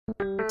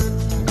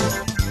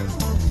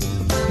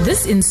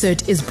This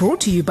insert is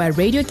brought to you by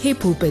Radio K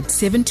Pulpit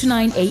 7 to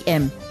 9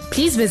 a.m.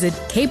 Please visit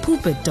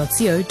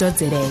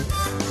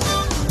kpulpit.co.za.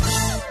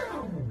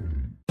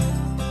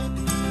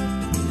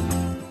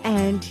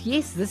 And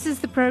yes, this is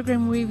the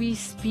program where we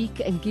speak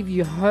and give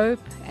you hope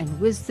and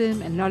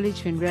wisdom and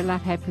knowledge when real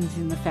life happens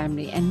in the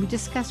family. And we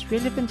discuss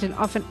relevant and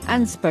often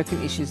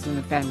unspoken issues in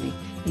the family,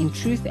 in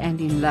truth and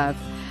in love.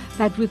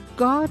 But with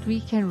God, we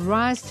can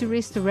rise to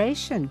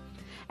restoration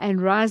and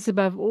rise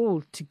above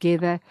all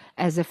together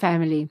as a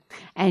family.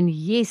 And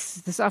yes,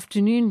 this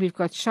afternoon we've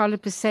got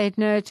Charlotte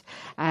Besaidnout.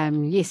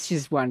 Yes,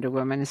 she's Wonder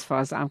Woman as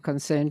far as I'm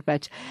concerned,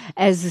 but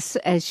as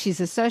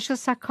she's a social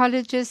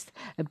psychologist,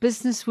 a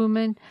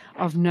businesswoman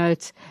of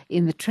note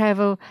in the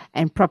travel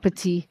and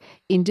property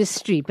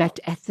industry. But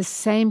at the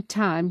same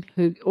time,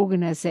 her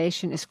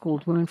organization is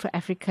called Women for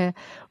Africa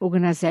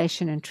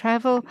Organization and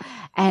Travel.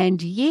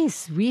 And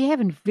yes, we have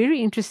a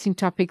very interesting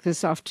topic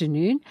this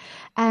afternoon.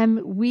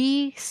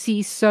 We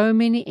see so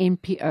many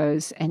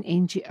NPOs and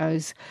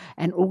NGOs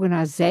and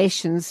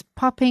organizations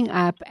popping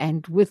up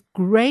and with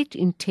great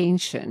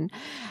intention,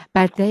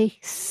 but they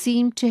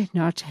seem to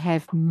not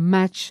have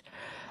much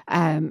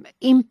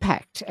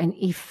impact and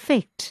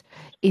effect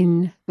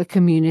in the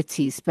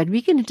communities. But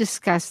we're going to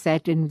discuss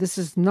that, and this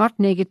is not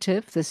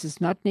negative. This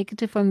is not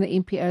negative on the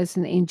NPOs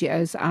and the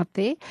NGOs out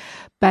there,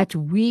 but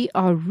we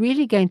are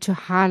really going to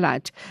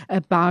highlight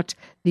about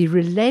the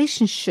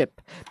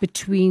relationship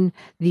between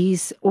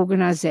these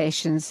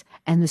organizations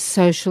and the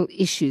social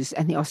issues.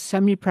 And there are so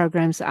many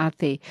programs out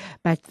there,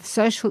 but the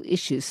social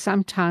issues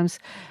sometimes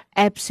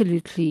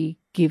absolutely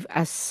give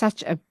us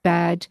such a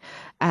bad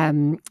a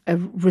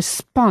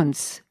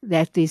response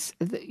that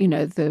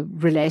the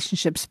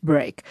relationships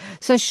break.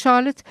 So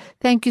Charlotte,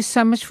 thank you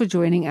so much for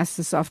joining us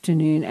this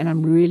afternoon, and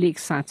I'm really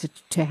excited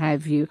to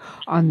have you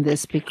on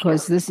this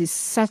because this is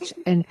such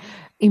an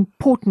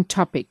important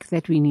topic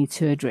that we need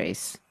to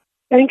address.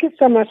 Thank you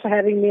so much for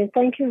having me, and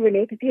thank you,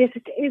 Renee. Yes,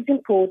 it is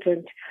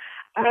important.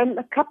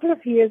 A couple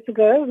of years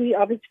ago, we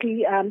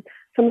obviously, a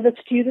couple of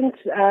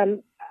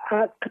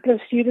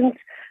students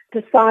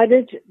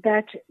decided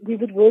that we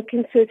would work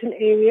in certain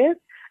areas,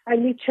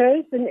 and we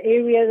chose an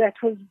area that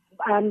was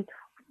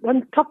one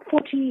of the top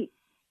 40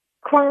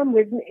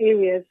 crime-ridden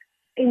areas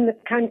in the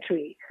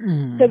country.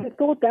 So we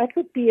thought that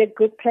would be a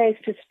good place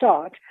to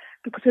start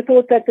because we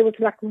thought that there was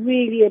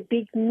really a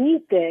big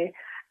need there.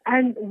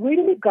 And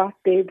when we got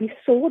there, we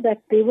saw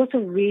that there was a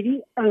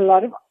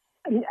lot of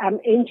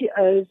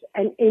NGOs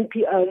and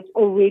NPOs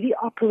already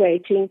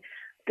operating.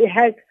 They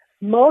had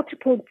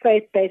multiple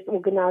faith-based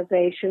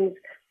organizations.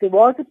 There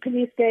was a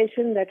police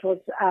station that was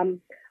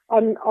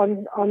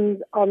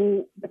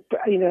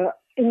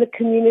in the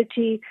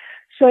community.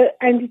 So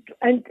and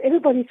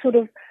everybody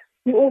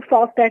we all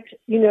felt that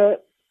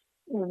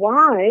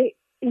why,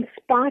 in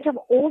spite of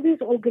all these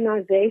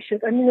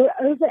organizations, there were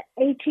over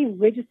 80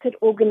 registered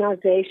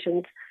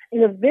organizations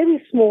in a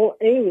very small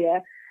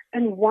area,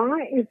 and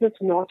why is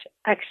it not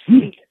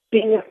actually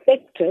being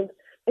effective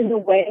in the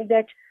way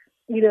that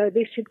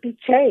there should be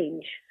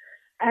change?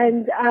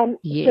 And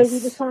yes. So we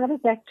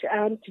decided that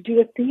to do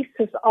a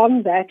thesis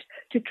on that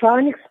to try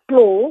and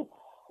explore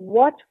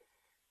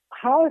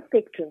how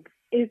effective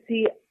is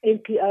the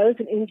NPOs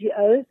and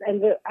NGOs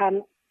and the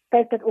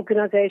faith-based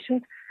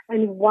organizations,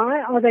 and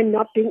why are they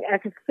not being as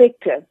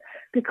effective?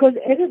 Because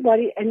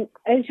everybody, and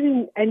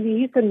we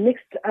used a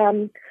mixed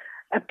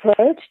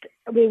approach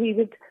where we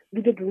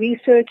did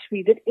research,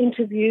 we did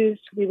interviews,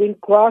 we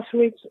went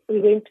grassroots, we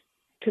went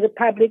to the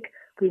public,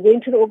 we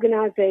went to the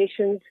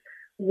organizations.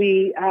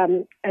 We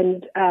and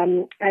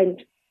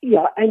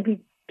we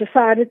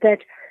decided that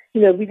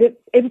we did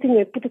everything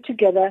and put it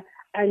together,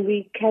 and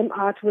we came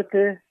out with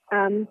the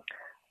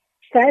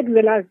sad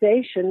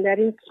realization that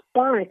in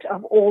spite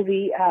of all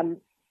the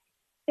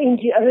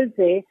NGOs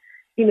there,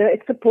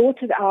 it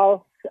supported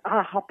our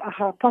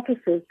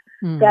hypothesis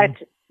that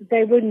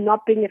they were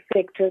not being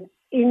effective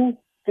in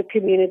the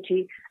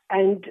community,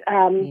 and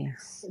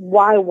yes.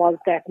 Why was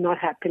that not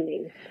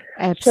happening?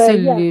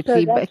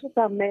 Absolutely. So that was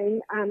our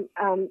main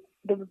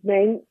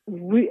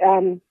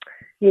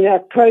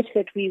approach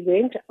that we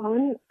went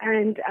on,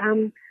 and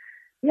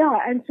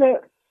so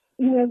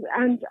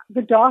and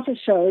the data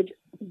showed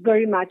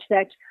very much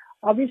that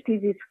obviously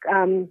this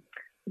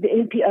the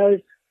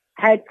NPOs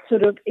had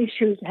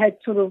issues, had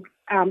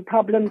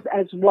problems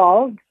as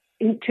well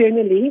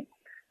internally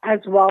as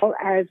well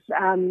as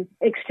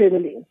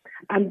externally,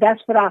 and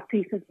that's what our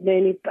thesis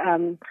mainly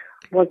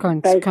was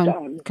based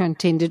on.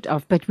 Contended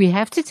of. But we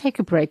have to take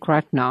a break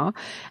right now.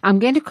 I'm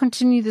going to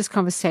continue this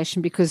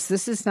conversation because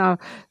this is now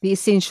the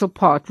essential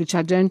part, which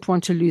I don't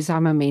want to lose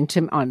our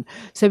momentum on.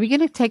 So we're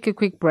going to take a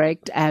quick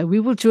break. We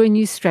will join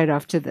you straight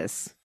after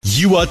this.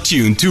 You are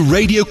tuned to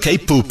Radio K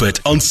Pulpit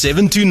on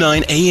 7 to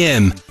 9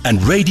 a.m.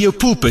 and Radio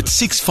Pulpit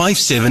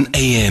 657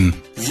 a.m.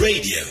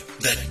 Radio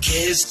that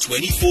cares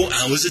 24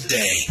 hours a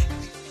day.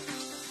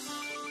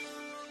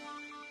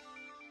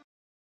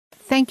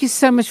 Thank you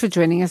so much for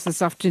joining us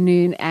this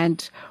afternoon,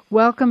 and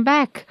welcome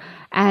back.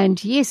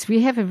 And yes,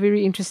 we have a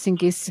very interesting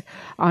guest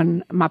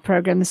on my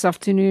program this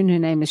afternoon. Her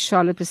name is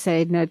Charlotte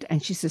Besaidnot,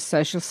 and she's a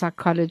social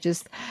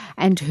psychologist.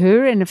 And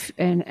her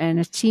and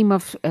a team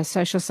of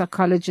social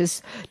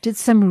psychologists did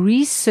some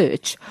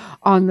research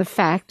on the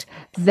fact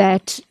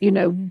that,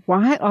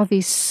 why are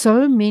there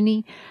so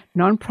many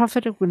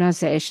non-profit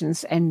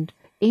organizations and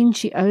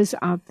NGOs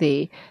out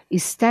there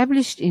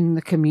established in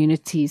the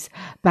communities,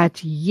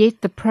 but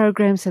yet the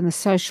programs and the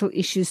social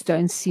issues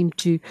don't seem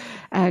to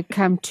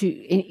come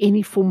to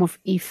any form of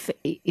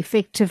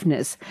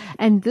effectiveness.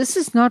 And this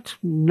is not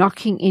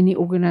knocking any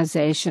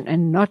organization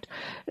and not,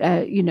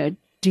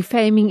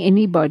 defaming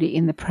anybody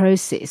in the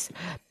process,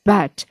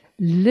 but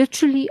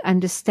literally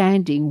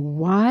understanding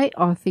why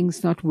are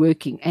things not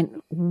working,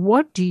 and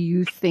what do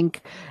you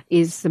think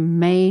is the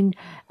main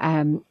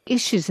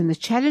issues and the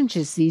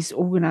challenges these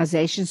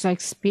organizations are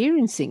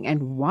experiencing,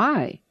 and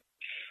why?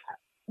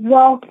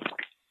 Well,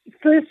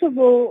 first of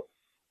all,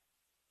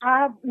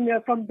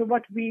 from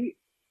what we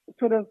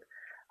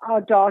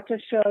our data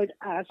showed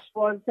us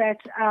was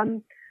that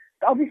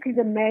obviously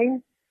the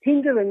main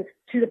hindrance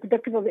to the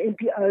productivity of the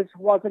NPOs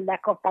was a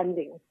lack of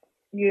funding.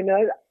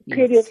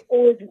 Clearly it's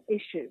always an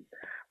issue.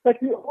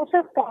 But we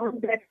also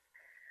found that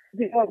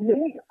there are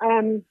many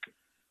NPOs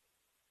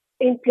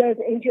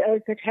and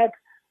NGOs that have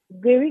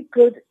very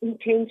good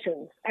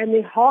intentions and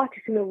their heart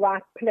is in the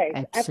right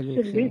place.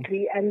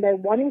 Absolutely. And they're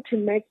wanting to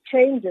make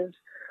changes,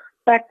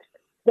 but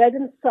they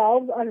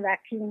themselves are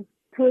lacking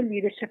poor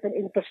leadership and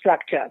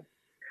infrastructure.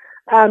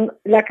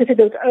 Like I said,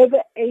 there was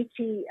over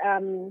 80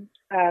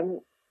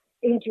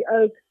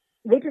 NGOs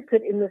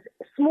registered in this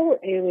small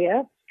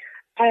area,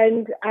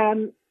 and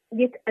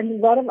yet a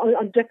lot of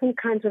on different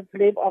kinds of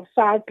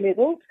size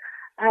levels.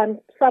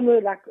 Some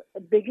were like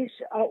biggish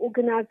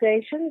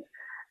organizations,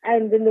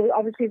 and then there were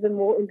obviously the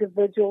more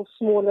individual,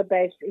 smaller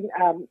based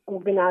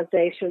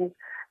organizations,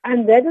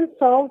 and they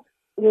themselves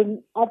were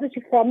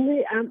obviously from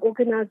the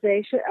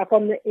organization,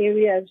 from the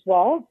area as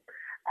well,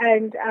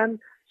 and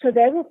so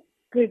they were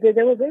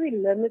very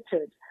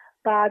limited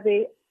by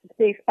their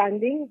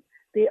funding,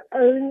 their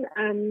own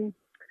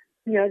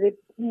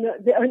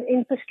their own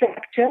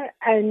infrastructure,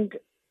 and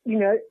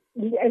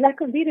a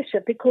lack of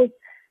leadership, because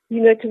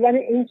to run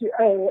an NGO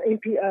or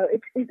NPO,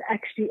 it is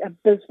actually a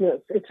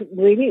business. It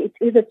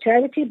is a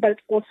charity, but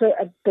it's also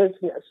a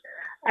business,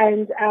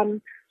 and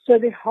so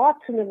their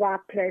heart's in the right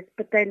place,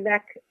 but they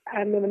lack,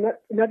 they're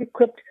not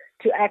equipped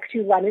to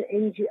actually run an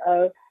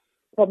NGO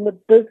from the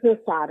business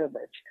side of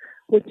it,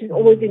 which is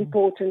always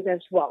important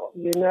as well,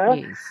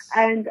 Yes.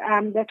 And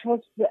that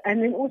was,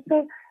 and then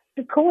also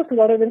because a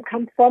lot of them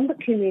come from the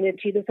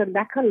community, there's a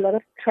lot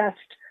of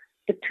trust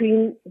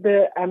between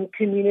the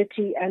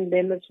community and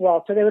them as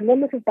well. So they were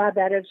limited by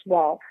that as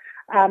well.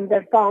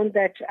 They found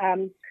that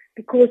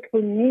because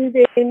people knew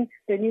them,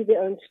 they knew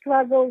their own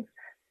struggles,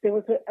 there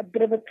was a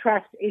bit of a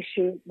trust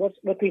issue, what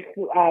we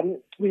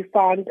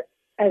found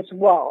as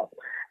well.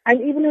 And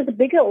even in the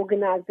bigger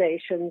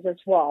organizations as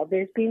well,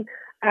 there's been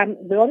a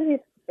lot of this,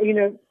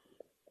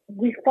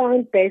 we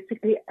found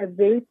basically a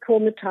very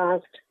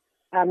traumatized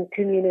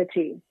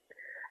community.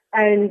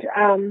 And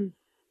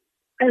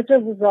as a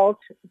result,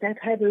 they've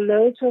had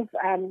loads of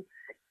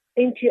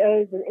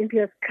NGOs and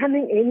NPOs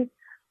coming in,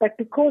 but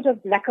because of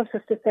lack of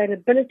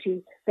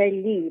sustainability, they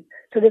leave.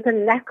 So there's a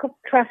lack of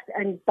trust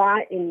and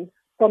buy-in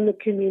from the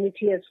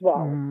community as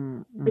well,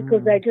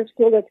 because they just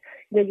feel that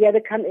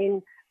they come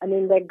in and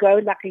then they go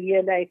like a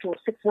year later or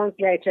 6 months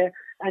later,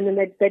 and then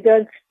they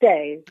don't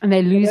stay. And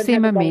they lose their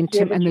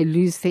momentum, and they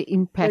lose their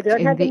impact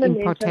and their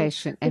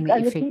importation and the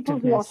effectiveness. The people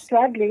who are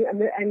struggling,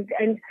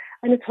 and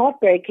it's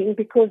heartbreaking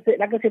because,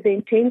 like I said, the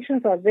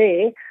intentions are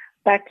there,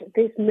 but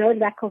there's no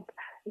lack of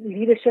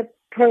leadership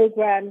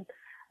program,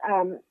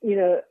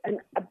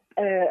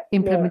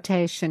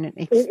 implementation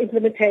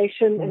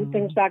and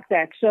things like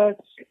that. So,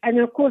 and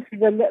of course,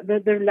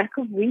 the lack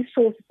of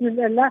resources,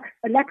 a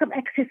lack of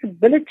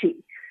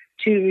accessibility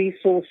to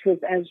resources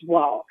as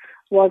well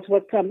was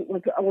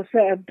also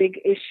a big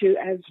issue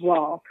as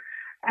well.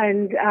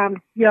 And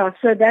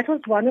so that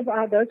was one of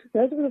those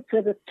were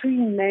the three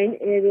main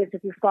areas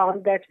that we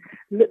found that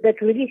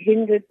really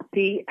hindered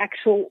the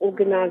actual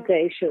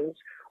organizations,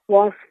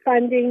 was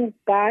funding,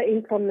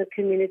 buy-in from the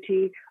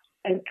community,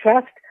 and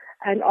trust,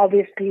 and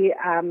obviously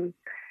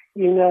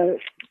their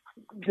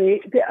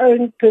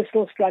own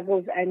personal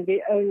struggles and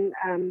their own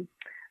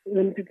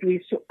limited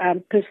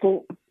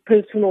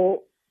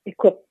personal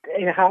equipped,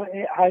 how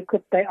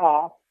equipped they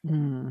are.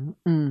 And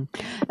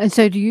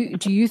so do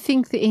you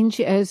think the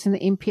NGOs and the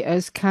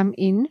NPOs come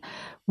in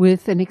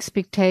with an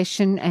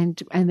expectation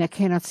and they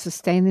cannot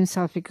sustain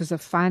themselves because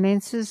of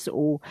finances,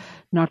 or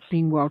not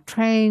being well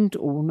trained,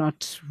 or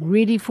not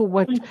ready for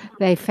what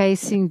they're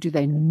facing? Do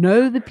they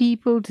know the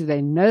people? Do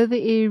they know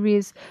the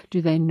areas?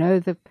 Do they know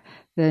the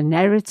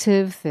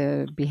narrative,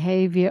 the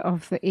behavior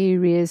of the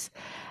areas?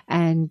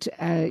 and,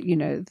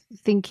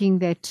 thinking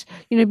that,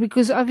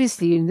 because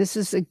obviously, and this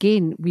is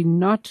again, we're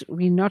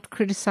not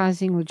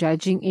criticizing or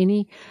judging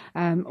any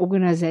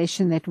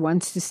organization that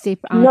wants to step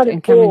out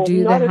and come and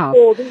do the help.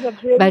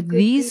 But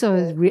these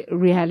are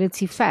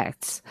reality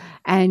facts.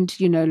 And,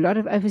 a lot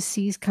of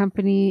overseas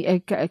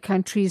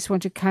countries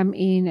want to come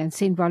in and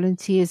send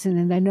volunteers, and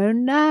then they know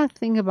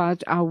nothing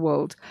about our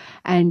world.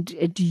 And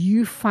do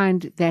you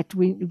find that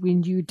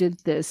when you did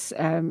this,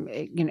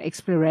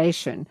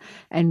 exploration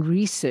and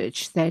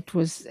research, there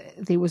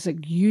was a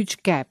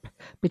huge gap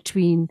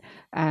between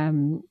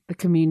the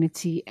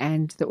community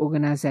and the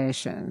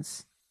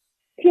organizations?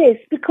 Yes,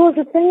 because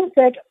the things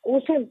that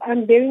also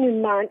I'm bearing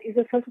in mind is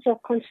the process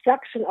of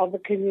construction of the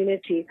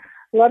community.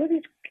 A lot of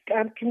these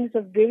communities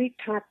are very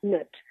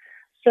tight-knit.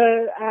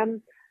 So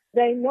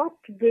they're not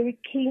very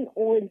keen,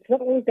 or it's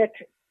not always,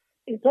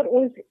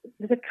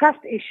 there's a trust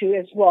issue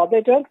as well.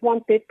 They don't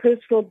want their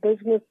personal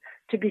business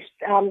to be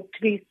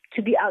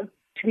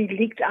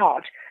leaked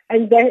out.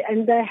 And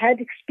they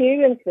had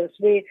experienced this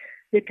where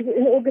the people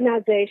in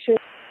organizations,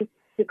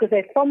 because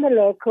they're from the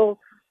local,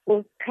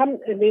 they'll come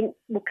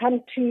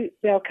to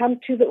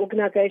the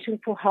organization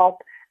for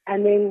help,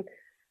 and then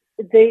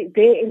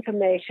their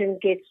information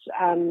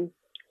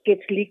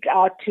gets leaked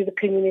out to the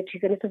community,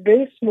 and it's a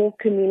very small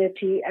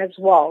community as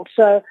well.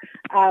 So,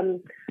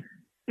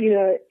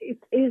 it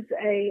is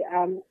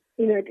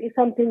it is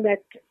something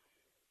that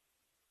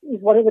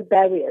is one of the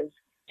barriers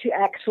to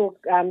actual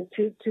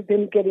to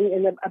them getting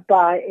in a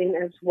buy-in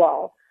as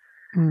well.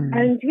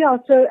 And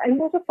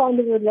also found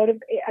there were a lot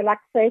of like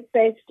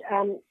faith-based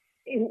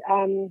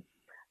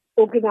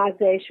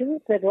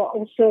organizations that were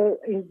also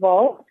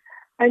involved,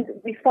 and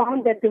we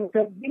found that there was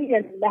really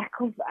a lack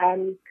of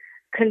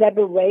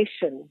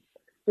collaboration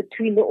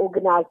between the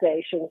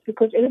organizations,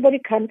 because everybody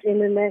comes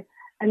in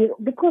and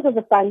because of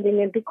the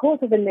funding and because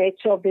of the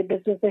nature of their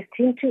business, they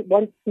seem to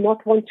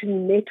not want to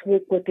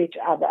network with each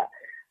other,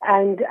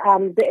 and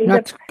they end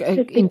up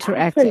just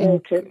interact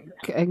isolated.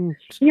 And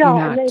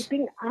they've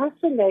been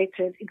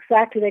isolated.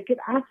 Exactly, they get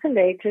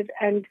isolated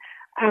and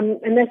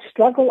they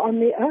struggle on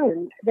their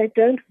own. They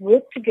don't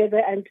work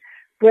together and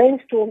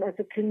brainstorm as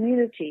a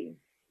community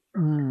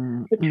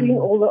between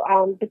all the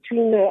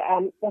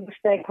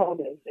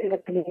stakeholders in the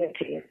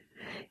community.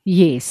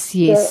 Yes.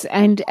 So,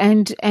 and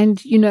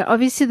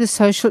obviously the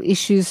social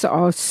issues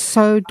are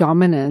so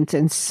dominant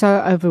and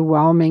so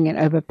overwhelming and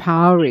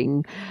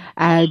overpowering.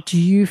 Do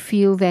you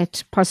feel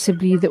that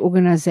possibly the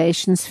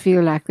organizations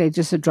feel like they're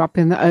just a drop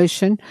in the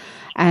ocean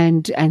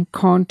and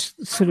can't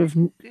sort of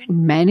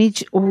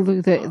manage all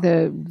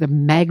the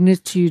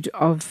magnitude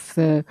of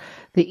the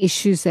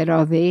issues that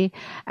are there,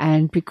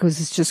 and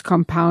because it's just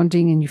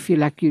compounding and you feel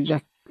like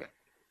you're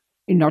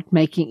not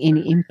making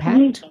any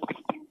impact?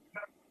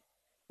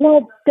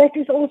 Well, that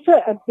is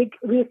also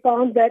we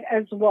found that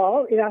as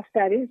well in our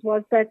studies,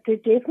 was that there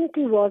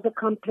definitely was a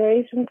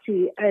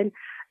complacency and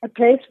a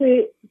place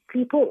where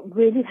people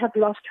really have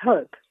lost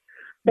hope.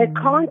 They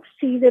can't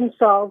see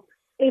themselves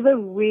ever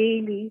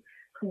really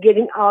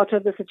getting out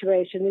of the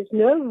situation. There's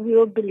no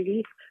real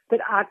belief that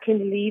I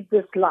can leave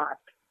this life.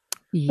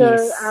 Yes.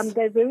 So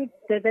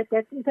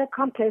that is a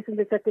complacency,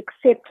 there's that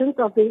acceptance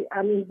of the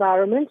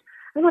environment.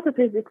 And what it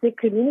is, it's their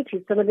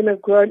community. Some of them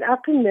have grown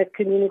up in that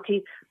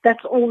community.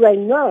 That's all they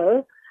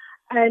know.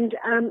 And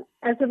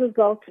as a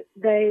result,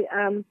 there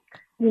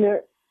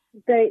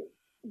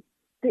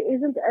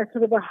isn't a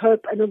sort of a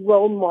hope and a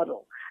role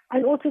model.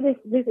 And also,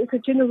 it's a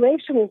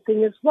generational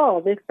thing as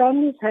well. Their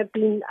families have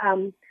been,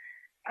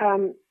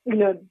 been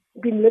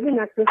living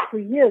like this for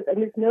years,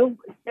 and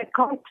they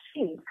can't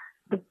see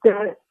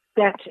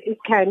that it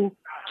can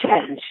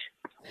change.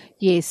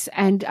 Yes,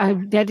 and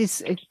that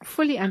is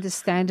fully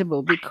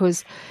understandable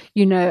because,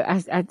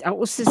 I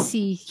also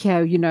see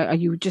here,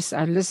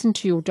 I listened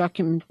to your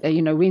document,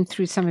 went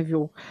through some of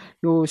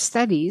your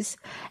studies,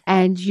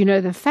 and,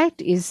 the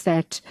fact is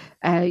that,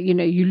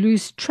 you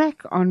lose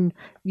track on,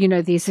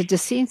 there's a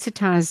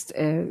desensitized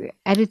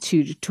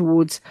attitude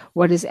towards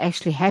what is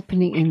actually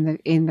happening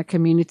in the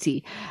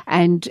community.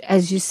 And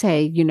as you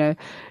say,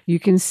 you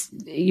can,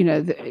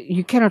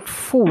 you cannot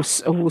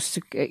force a horse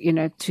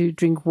to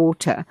drink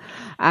water.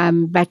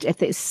 But at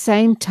the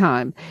same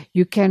time,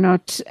 you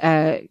cannot,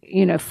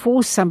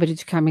 force somebody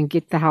to come and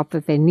get the help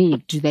that they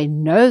need. Do they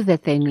know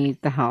that they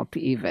need the help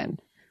even?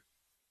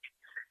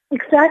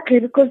 Exactly,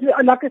 because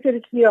like I said,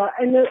 it's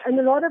and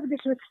a lot of it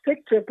is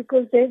restricted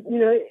because they,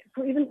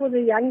 even for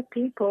the young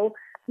people,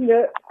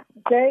 their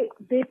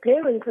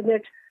parents and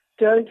that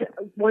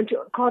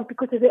can't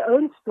because of their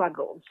own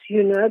struggles.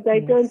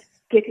 They don't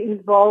get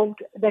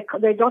involved.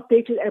 They're not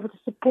there to be able to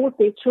support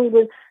their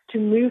children to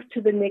move to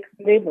the next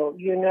level.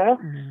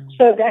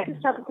 So that is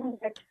something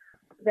that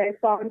they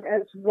found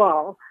as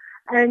well,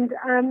 and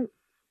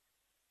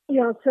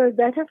so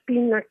that has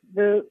been like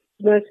the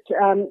most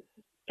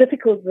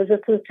difficult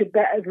resistance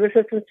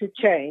to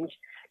change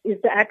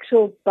is the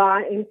actual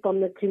buy-in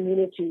from the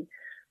community,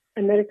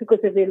 and that is because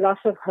of their loss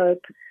of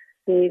hope,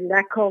 their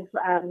lack of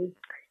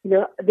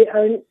their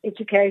own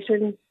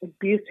education,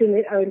 abuse in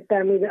their own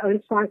family, their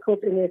own cycles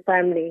in their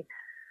family.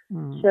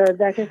 So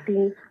that has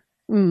been.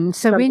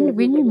 So when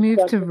you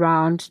moved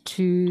around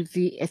to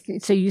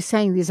so you're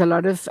saying there's a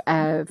lot of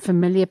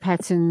familiar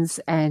patterns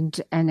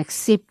and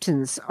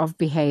acceptance of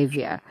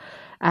behavior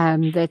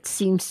that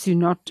seems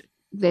to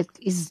that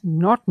is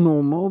not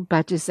normal,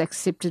 but is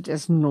accepted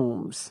as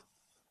norms.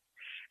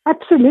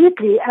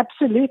 Absolutely.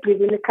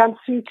 When it comes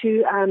through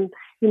to, a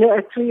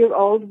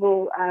 3-year-old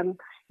will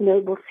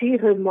see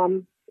her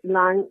mom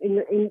lying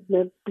in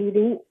the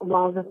bleeding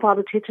while the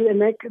father touches her,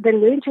 and they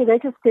learn to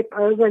later step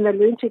over and they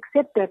learn to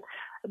accept that.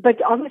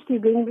 But obviously,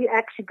 when we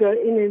actually go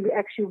in and we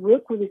actually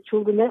work with the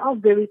children, they are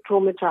very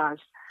traumatized.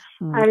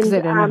 Because they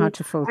don't know how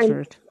to filter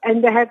it.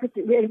 And they have it.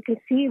 You can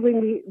see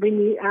when we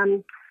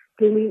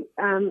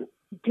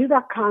do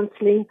that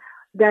counselling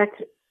that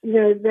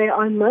they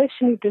are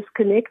emotionally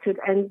disconnected,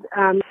 and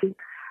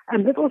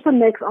that also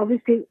makes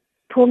obviously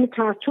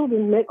traumatized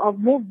children are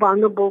more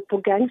vulnerable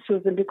for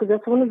gangsterism, because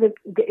that's one of the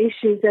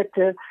issues that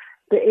the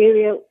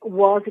area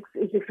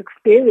is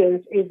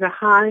experienced is a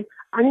high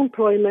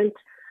unemployment.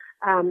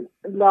 A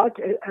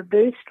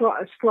very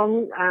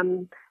strong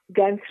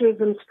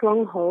gangsterism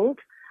stronghold,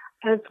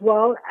 as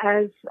well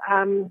as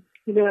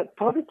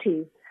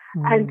poverty,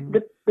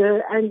 and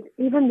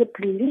even the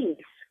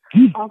police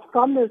are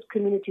from those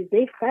communities.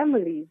 Their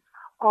families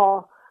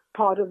are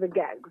part of the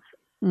gangs.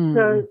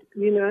 So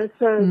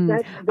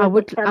I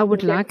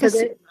would like us.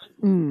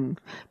 No,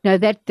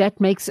 that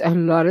makes a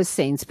lot of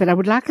sense. But I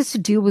would like us to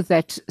deal with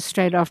that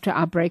straight after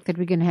our break that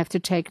we're going to have to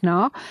take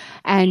now.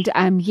 And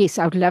yes,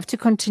 I would love to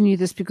continue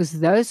this,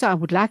 because I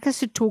would like us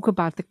to talk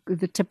about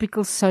the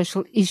typical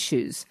social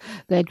issues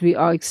that we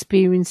are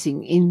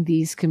experiencing in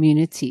these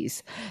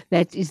communities.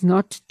 That is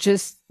not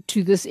just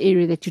to this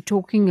area that you're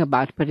talking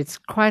about, but it's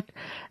quite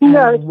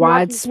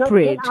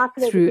widespread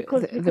through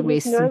the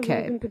Western Cape. There's no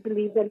reason to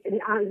believe that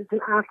it's an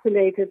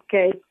isolated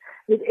case.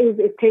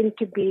 It tends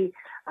to be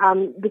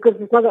because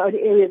it's not the only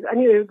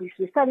area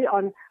we study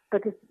on,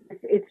 but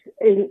it's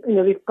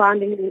we're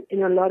finding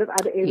in a lot of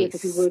other areas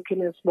that we work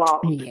in as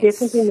well. Yes.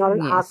 Definitely not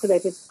an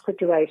isolated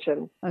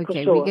situation.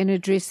 Okay, sure. We're going to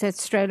address that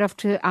straight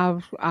after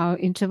our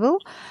interval.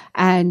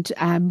 And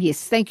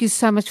yes, thank you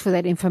so much for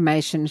that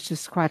information. It's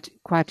just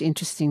quite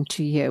interesting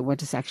to hear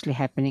what is actually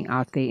happening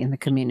out there in the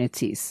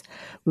communities.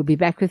 We'll be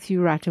back with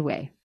you right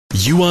away.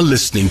 You are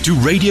listening to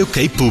Radio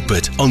Cape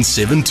Pulpit on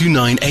 7 to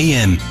 9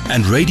 a.m.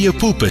 and Radio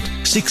Pulpit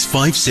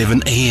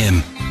 657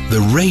 a.m.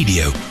 The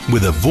radio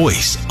with a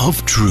voice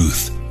of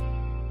truth.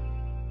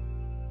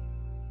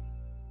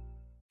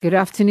 Good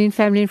afternoon,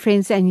 family and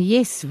friends. And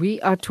yes, we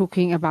are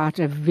talking about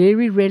a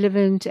very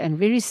relevant and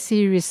very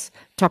serious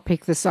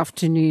topic this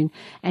afternoon.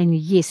 And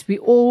yes, we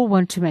all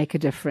want to make a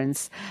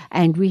difference.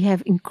 And we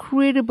have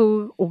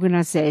incredible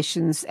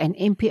organizations and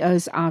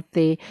NPOs out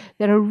there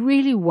that are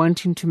really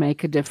wanting to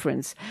make a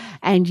difference.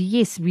 And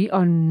yes, we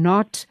are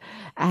not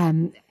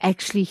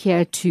actually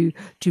here to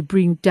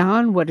bring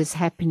down what is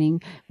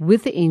happening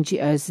with the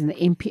NGOs and the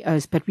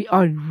NPOs, but we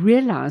are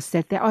realize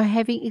that they are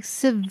having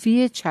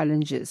severe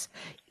challenges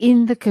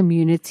in the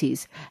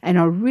communities and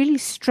are really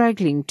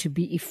struggling to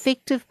be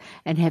effective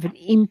and have an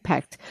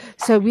impact.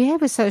 So we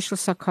have a social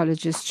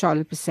psychologist,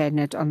 Charlotte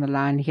Besaidnot, on the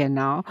line here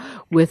now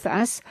with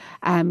us.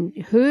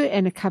 Her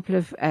and a couple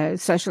of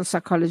social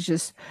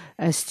psychologist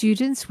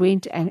students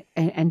went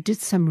and did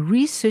some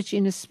research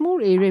in a small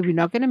area. We're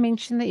not going to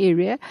mention the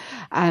area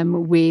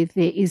where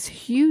there is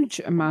huge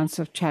amounts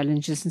of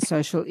challenges and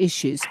social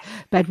issues.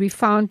 But we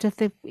found that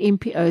the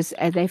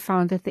NPOs, they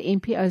found that the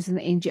NPOs and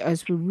the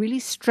NGOs were really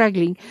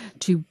struggling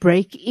to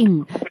break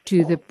in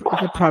to the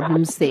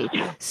problems there.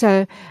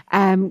 So,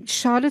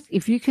 Charlotte,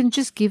 if you can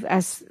just give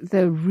us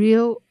the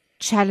real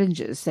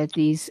challenges that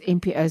these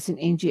NPOs and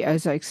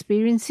NGOs are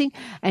experiencing,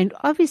 and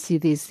obviously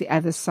there's the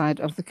other side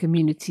of the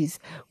communities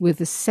with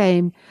the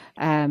same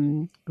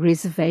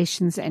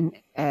reservations and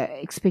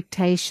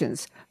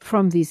expectations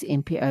from these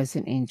NPOs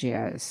and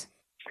NGOs.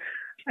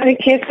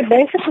 Okay, so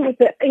basically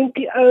the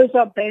NPOs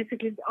are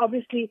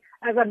obviously,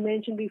 as I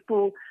mentioned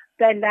before,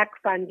 they lack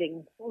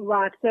funding,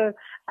 right? So,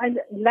 and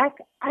lack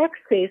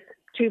access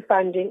to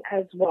funding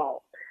as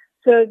well.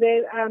 So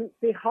their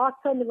hearts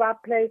are in the right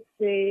place.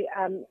 They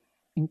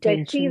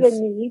see the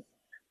need.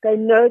 They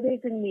know there's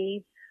a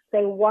need.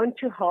 They want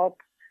to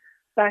help,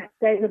 but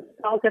they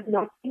themselves have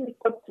not been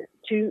equipped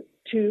to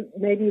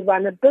maybe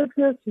run a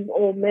business,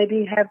 or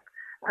maybe have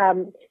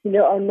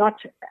or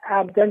not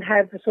don't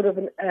have sort of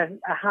a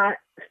high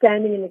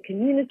standing in the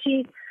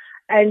community,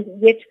 and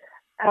yet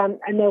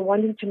and they're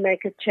wanting to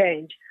make a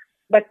change.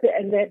 But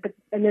they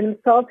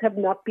themselves have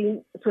not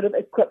been sort of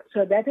equipped.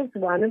 So that is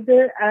one of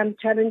the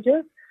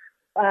challenges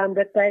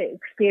that they're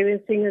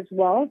experiencing as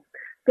well.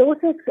 So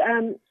also,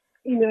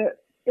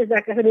 is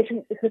like I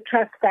mentioned, it's a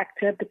trust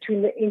factor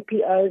between the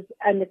NPOs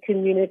and the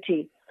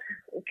community.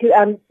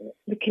 The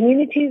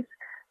communities,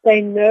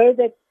 they know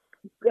that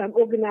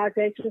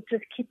organizations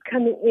just keep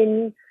coming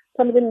in.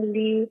 Some of them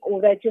leave, or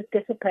they just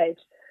dissipate.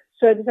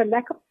 So there's a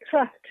lack of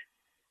trust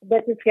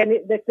that this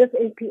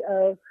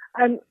NPO.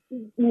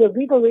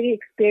 We've already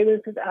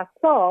experienced it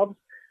ourselves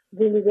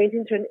when we went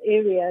into an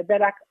area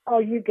that, like,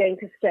 are you going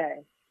to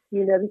stay?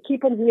 You know, we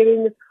keep on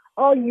hearing this,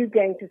 are you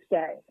going to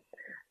stay?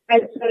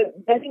 And so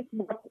that is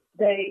what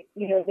they,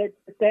 you know, that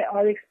they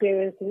are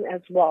experiencing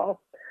as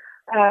well.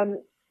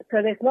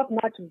 So there's not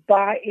much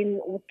buy-in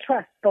or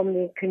trust from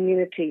the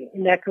community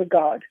in that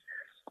regard.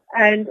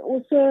 And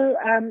also,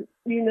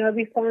 you know,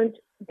 we find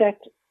that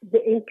the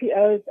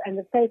NPOs and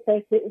the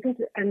faith-based, there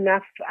isn't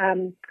enough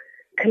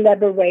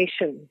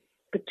collaboration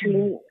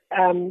between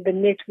the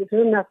network. There's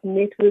not enough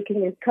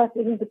networking and trust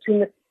even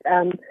between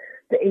the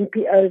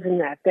NPOs and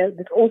that. There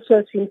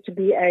also seems to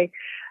be an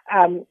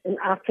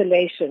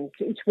isolation.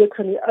 To each work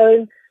on their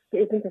own.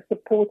 There isn't a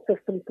support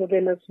system for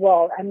them as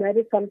well. And that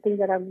is something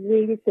that I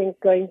really think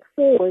going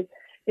forward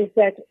is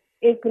that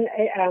if you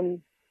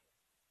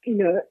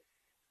know,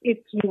 if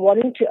you're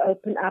wanting to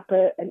open up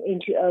an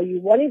NGO,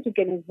 you're wanting to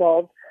get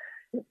involved,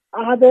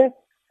 either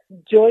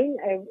join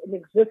an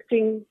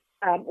existing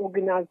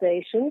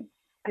organization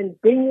and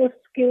bring your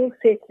skill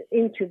set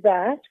into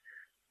that,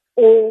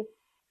 or,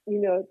 you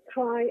know,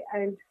 try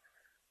and,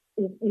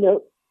 you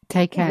know,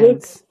 take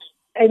hands.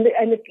 And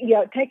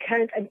take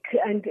hands and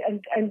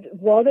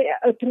rather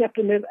open up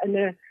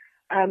a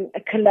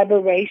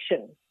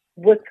collaboration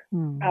with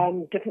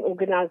different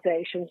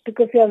organizations,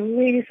 because there are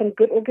really some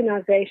good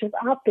organizations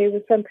out there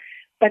with some,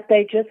 but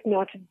they're just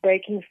not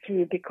breaking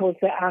through because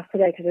they're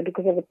isolated and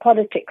because of the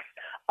politics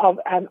of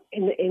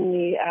in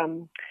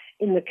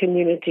the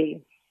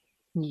community.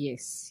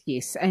 Yes,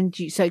 and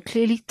so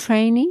clearly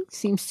training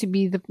seems to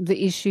be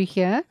the issue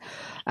here,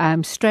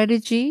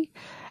 strategy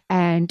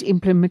and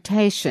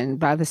implementation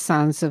by the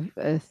sounds of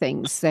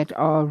things that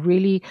are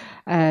really,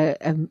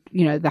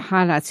 you know, the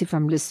highlights, if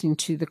I'm listening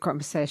to the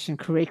conversation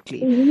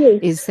correctly,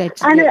 is that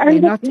they're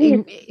not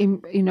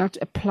not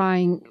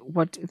applying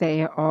what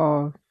they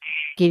are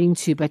getting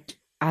to, but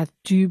I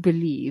do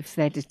believe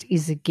that it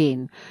is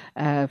again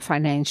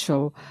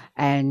financial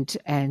and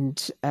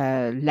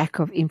lack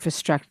of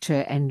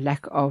infrastructure and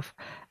lack of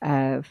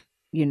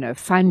you know,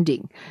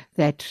 funding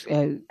that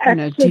you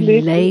know,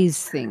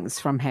 delays things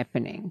from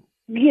happening.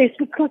 Yes,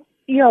 because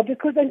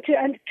and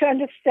to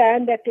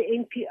understand that the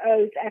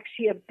NPO is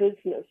actually a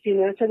business, you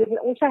know, so there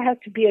also has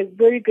to be a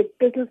very good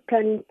business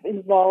plan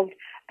involved,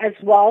 as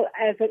well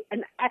as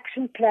an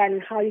action plan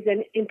and how you're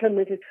going to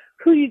implement it,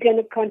 who you're going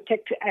to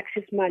contact to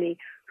access money,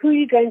 who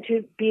you're going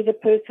to be the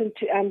person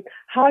to,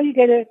 how you're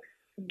going to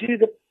do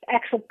the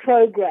actual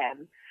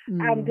program.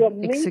 There are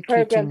many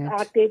programs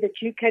out there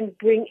that you can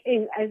bring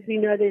in. As we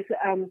know, there's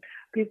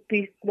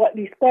what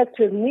we spoke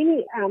to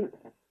many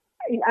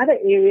in other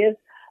areas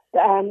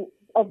of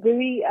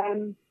very,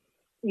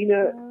 you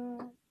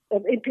know,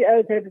 of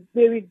NPOs that have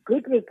very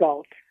good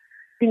results.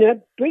 You know,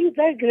 bring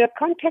those, you know,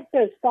 contact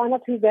those, find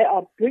out who they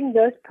are, bring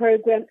those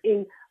programs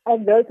in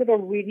of those that are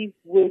really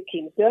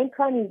working. Don't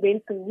try and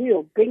invent the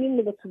wheel. Bring in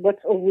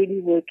what's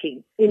already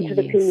working into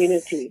the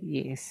community.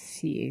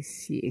 Yes.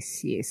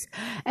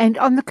 And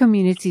on the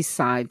community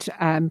side,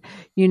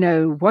 you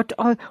know,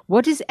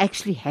 what is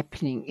actually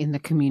happening in the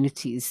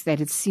communities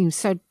that it seems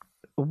so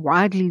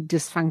widely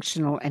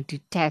dysfunctional and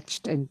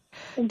detached and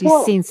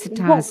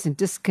desensitized and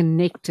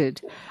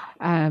disconnected?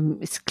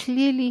 It's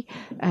clearly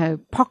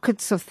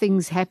pockets of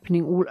things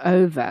happening all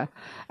over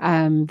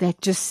that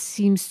just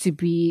seems to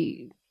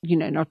be, you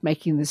know, not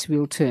making this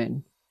wheel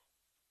turn.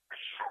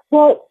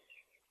 Well,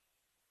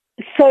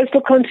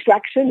 social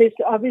construction is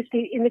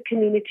obviously in the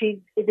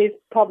community. There's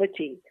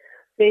poverty.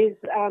 There's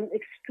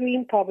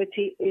extreme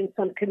poverty in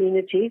some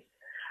communities,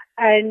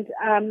 and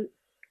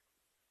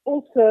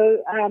also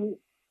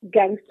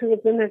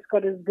gangsterism has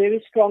got a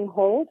very strong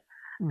hold,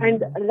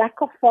 and a lack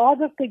of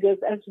father figures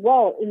as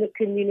well in the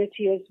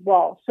community as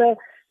well. So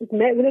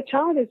when a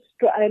child is,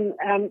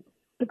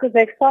 because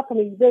they start from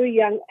a very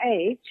young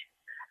age,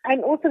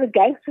 and also the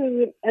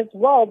gangsters as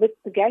well, but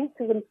the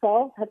gangsters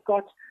themselves have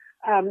got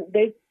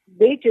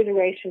their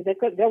generations, they're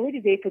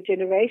already there for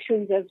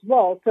generations as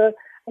well. So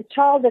a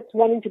child that's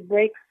wanting to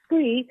break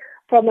free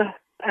from a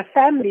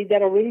family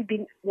that already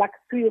been like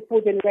 3 or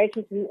 4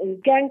 generations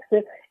in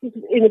gangster,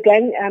 in a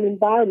gang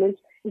environment,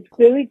 it's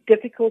very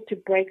difficult to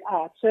break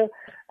out. So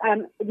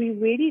we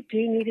really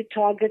do need to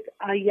target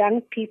our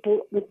young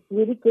people with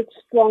really good,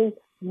 strong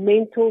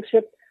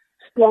mentorship,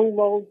 strong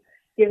roles,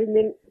 giving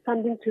them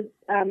something to,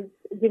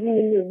 giving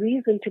them a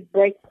reason to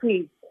break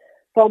free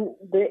from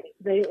the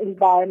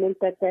environment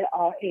that they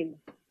are in.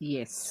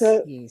 Yes.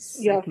 So, yes.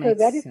 Yeah, so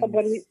that is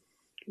somebody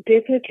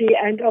definitely,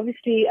 and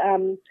obviously,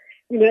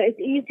 you know, it's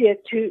easier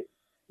to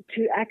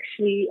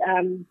actually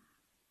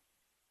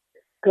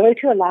go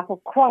to a life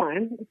of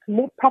crime. It's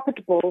more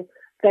profitable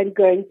than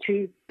going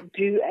to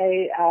do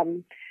a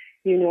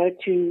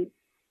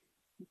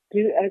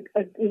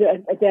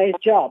day's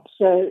job.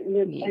 So,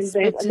 yes.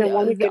 and they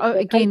want to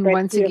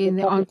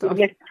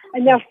get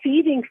and they're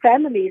feeding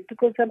families,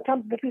 because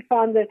sometimes what we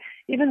found that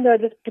even though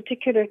this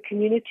particular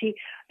community,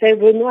 they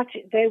were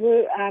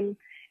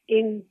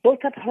in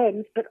built up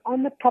homes, but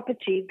on the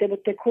property, they're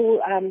what they call,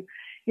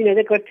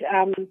 they've got,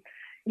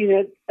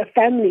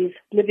 families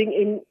living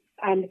in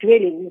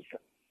dwellings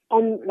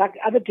on like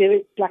other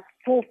like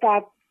 4 or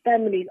 5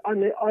 families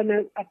on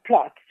a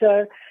plot.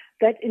 So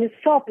that in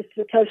itself is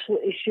a social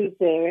issue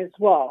there as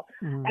well.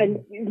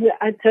 And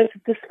there's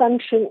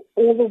dysfunction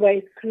all the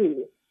way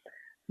through.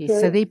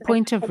 Yes, so their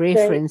point of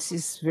reference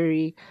is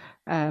very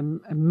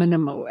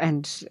minimal,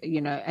 and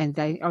and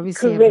they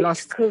obviously have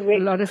lost a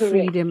lot of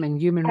freedom,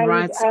 and human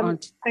rights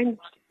aren't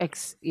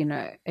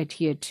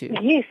adhered to.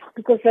 Yes,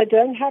 because they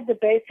don't have the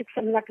basics.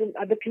 Like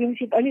the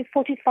community, only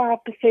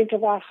 45%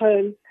 of our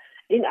homes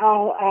in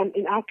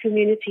our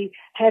community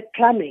had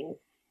plumbing.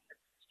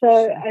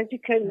 So as you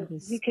can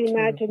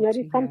imagine, that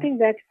is something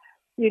that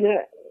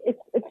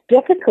it's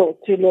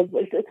difficult to live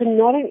with. It's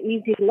not an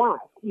easy life.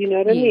 You know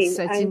what I mean?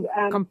 So it's in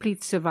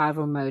complete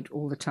survival mode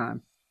all the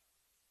time.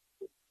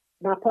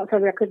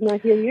 Sorry, I could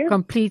not hear you.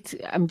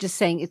 I'm just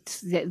saying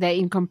they're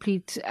in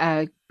complete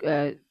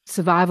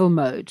survival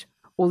mode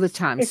all the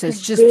time. So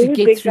it's just to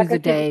get through the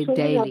day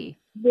daily.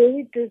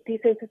 Very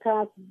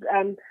desensitized.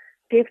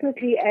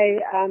 Definitely a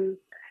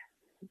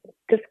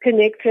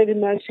disconnected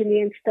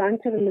emotionally and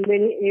stunted in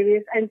many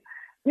areas, and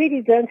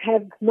really don't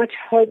have much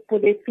hope for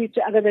their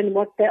future other than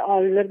what they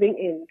are living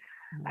in.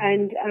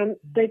 And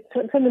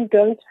some of them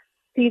don't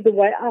see the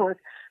way out.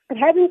 But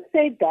having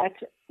said that,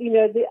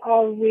 there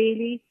are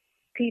really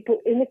people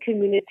in the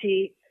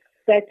community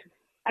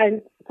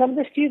and some of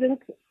the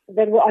students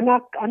that were on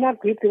our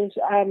group, there was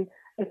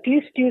a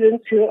few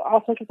students who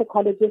are social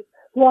psychologists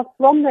who are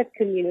from that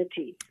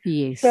community.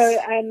 Yes. So,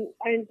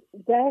 and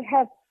they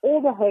have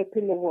all the hope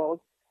in the world.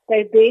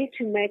 They're there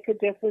to make a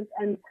difference,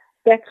 and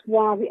that's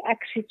why we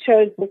actually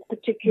chose this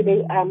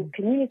particular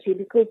community,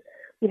 because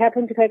we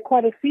happen to have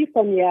quite a few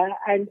from here,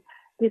 and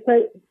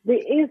there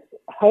is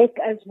hope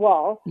as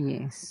well.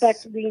 Yes.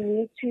 But we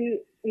need to,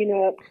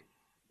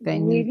 they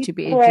really need to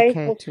be pray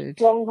educated.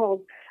 For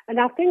strongholds. And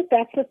I think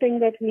that's the thing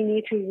that we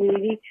need to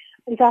really,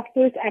 as our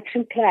first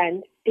action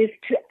plan, is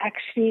to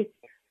actually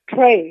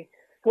pray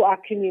for our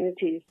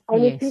communities.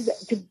 Honestly,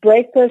 to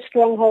break those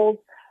strongholds,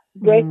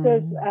 break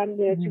those,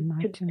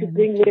 to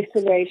bring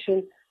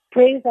restoration.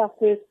 Prayer is our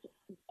first,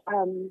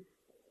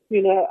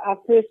 our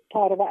first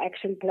part of our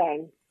action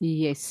plan.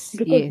 Yes,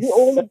 because we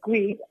all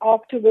agreed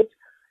afterwards,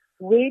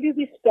 where do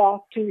we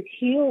start to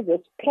heal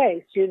this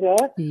place,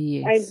 Yes.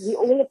 And we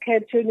all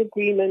came to an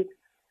agreement,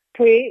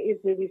 prayer is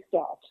where we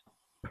start.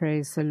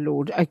 Praise the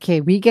Lord. Okay,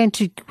 we're going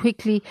to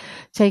quickly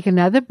take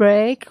another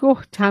break.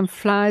 Oh, time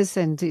flies,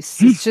 and it's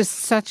just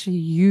such a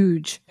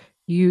huge,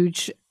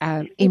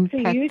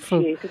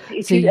 impactful.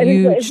 It's a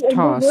huge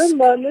task. There were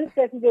moments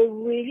that we were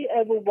really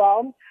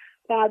overwhelmed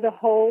by the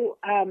whole,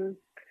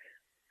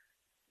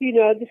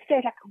 the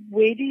state, like,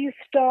 where do you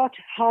start?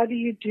 How do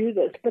you do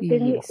this? But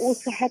then we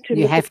also had to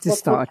look at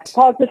what's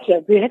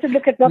positive. We had to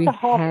look at not the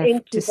half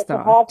empty, but the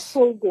half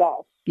full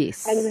glass.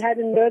 Yes. And we had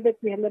to know that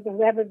we have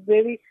a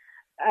very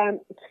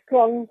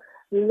strong,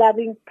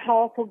 loving,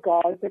 powerful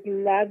God that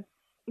loves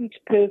each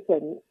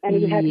person. And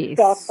we had to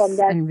start from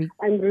that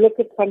and look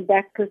at it from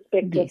that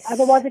perspective. Yes.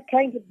 Otherwise, it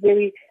can get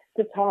very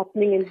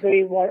disheartening and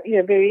very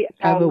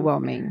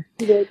overwhelming.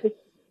 Just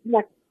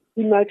like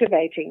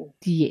demotivating.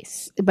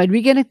 Yes, but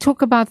we're going to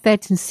talk about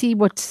that and see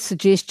what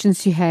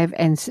suggestions you have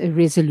and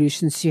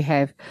resolutions you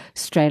have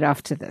straight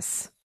after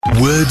this.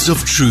 Words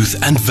of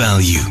truth and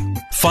value.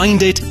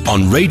 Find it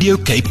on Radio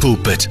Cape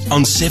Pulpit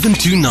on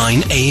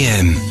 729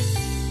 AM.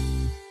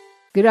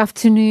 Good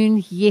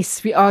afternoon.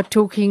 Yes, we are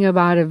talking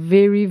about a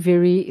very,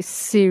 very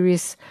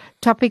serious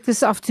topic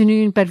this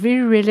afternoon, but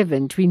very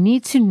relevant. We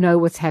need to know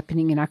what's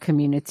happening in our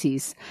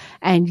communities.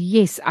 And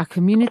yes, our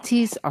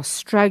communities are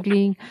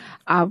struggling.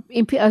 Our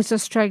NPOs are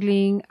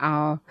struggling.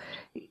 Our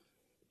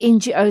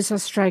NGOs are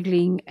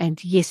struggling.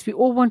 And yes, we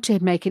all want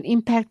to make an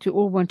impact. We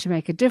all want to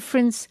make a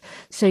difference.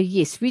 So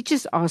yes, we're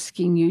just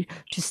asking you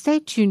to stay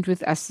tuned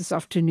with us this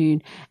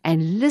afternoon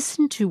and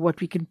listen to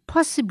what we can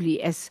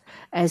possibly, as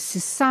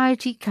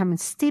society, come and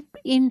step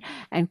in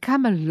and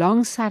come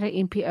alongside our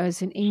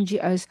NPOs and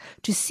NGOs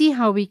to see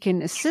how we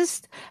can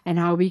assist and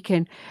how we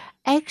can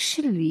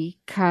actually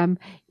come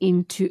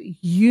into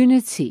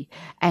unity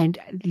and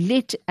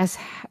let us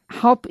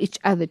help each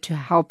other to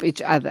help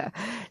each other.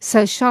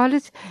 So,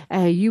 Charlotte,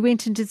 you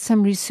went and did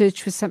some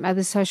research with some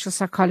other social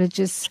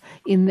psychologists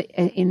in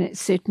a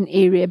certain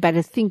area, but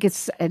I think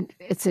it's a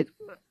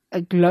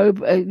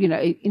global,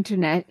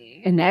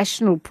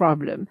 international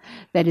problem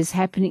that is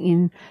happening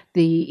in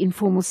the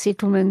informal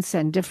settlements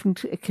and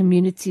different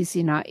communities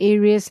in our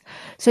areas.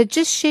 So,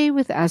 just share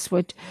with us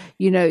what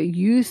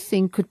you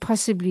think could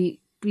possibly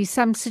be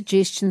some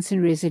suggestions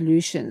and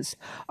resolutions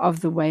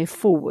of the way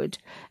forward,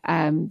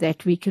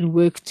 that we can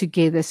work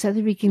together so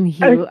that we can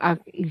heal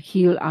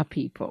our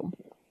people.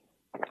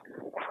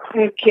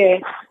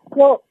 Okay.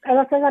 Well,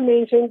 as I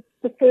mentioned,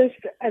 the first,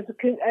 as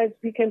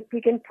we can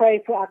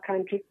pray for our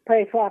country,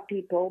 pray for our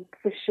people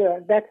for sure.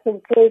 That's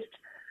the first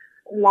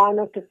line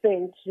of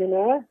defense,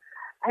 And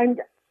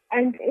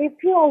if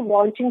you are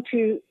wanting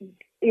to,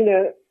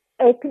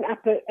 open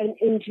up an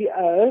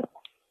NGO,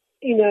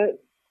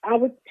 I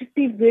would just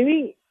be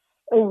very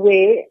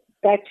aware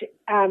that,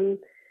 that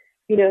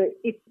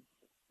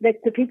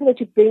the people that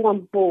you bring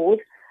on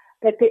board,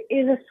 that there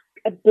is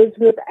a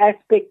business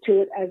aspect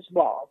to it as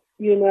well.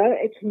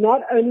 It's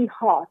not only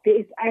heart. There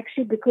is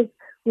actually, because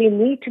we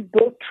need to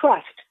build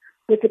trust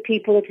with the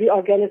people that we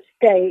are going to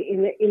stay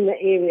in the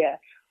area.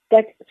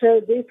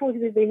 So therefore,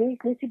 there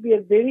needs to be a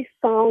very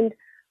sound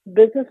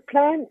business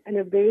plan and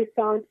a very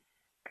sound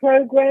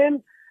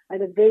program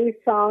and a very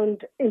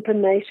sound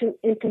information,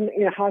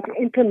 how to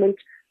implement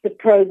the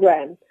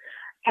program.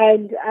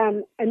 And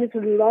there's a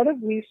lot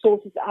of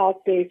resources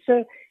out there.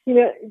 So, you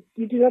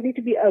do not need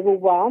to be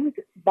overwhelmed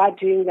by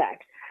doing that.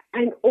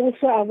 And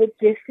also, I would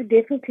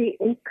definitely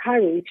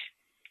encourage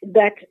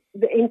that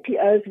the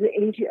NPOs and the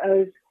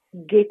NGOs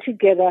get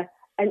together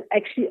and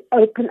actually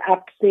open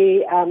up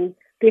their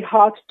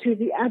heart to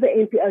the other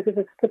NPOs as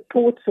a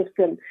support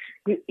system.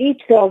 There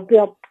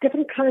are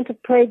different kinds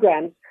of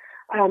programs.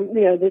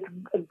 There's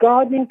a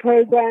gardening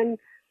program.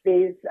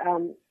 There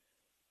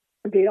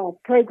are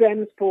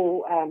programs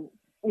for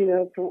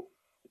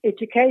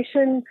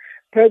education,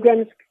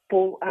 programs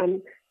for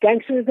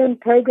gangsterism,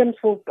 programs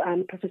for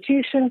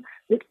prostitution.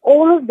 With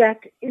all of that,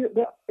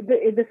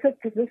 this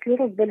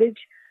little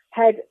village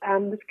had,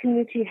 this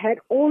community had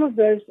all of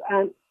those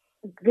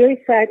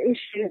very sad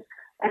issues,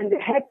 and they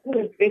had been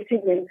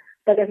addressing them.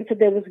 But as I said,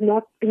 there was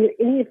not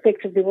any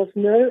effective. There was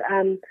no,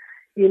 and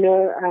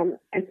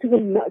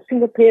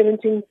single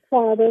parenting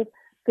fathers,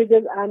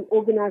 figure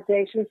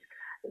organizations.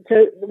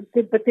 So,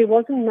 but there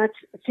wasn't much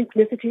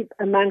synchronicity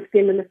amongst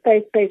them in the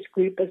faith-based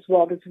group as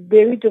well. It was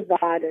very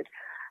divided.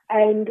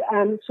 And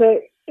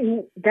so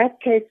in that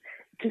case,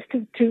 just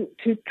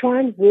to try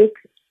and work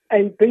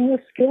and bring your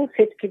skill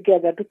sets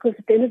together, because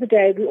at the end of the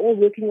day, we're all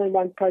working on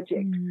one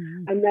project,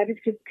 and that is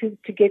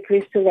to get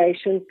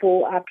restoration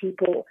for our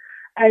people.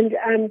 And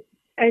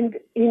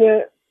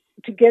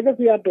together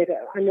we are better.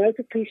 I know it's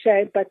a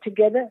cliche, but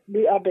together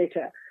we are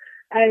better.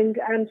 And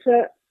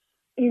so,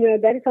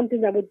 that is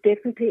something that I would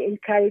definitely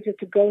encourage us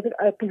to go with an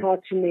open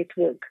heart to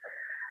network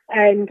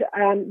and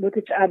with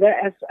each other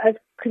as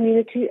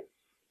community,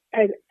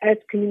 as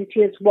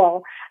community as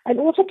well. And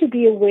also to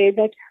be aware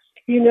that,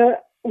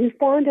 we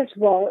find as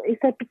well is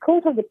that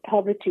because of the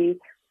poverty,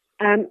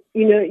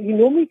 you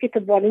normally get the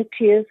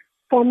volunteers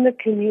from the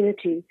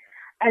community.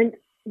 And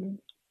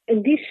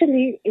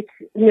initially it's,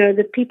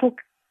 the people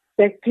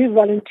that do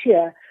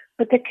volunteer,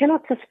 but they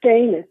cannot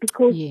sustain it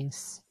because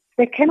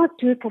they cannot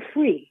do it for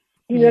free.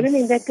 You know what I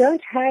mean? They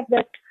don't have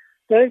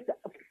those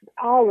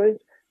hours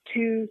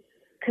to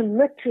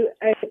commit to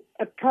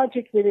a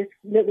project where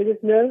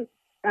there's no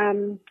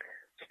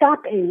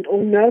stipend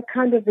or no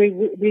kind of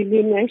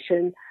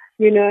remuneration,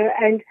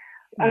 and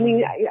I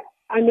mean,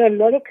 I know a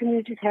lot of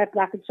communities have,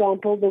 like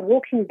example, the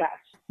walking bus.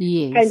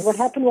 Yes. And what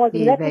happened was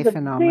that was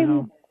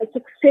a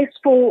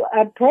successful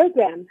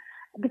program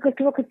because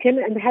people could come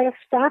and have a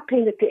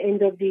stipend at the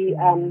end of the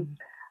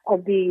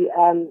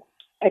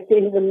at the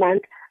end of the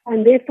month,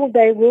 and therefore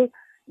they will.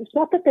 It's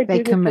not that they're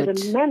doing it for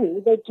the money;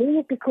 they're doing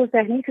it because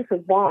they need to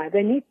survive.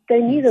 They need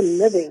a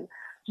living.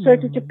 So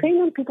to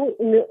depend on people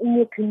in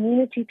your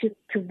community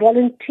to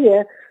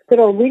volunteer that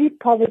are really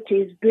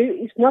poverty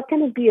is not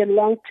going to be a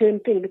long-term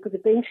thing, because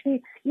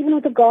eventually, even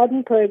with the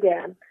garden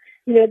program,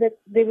 that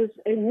there was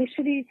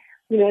initially,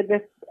 that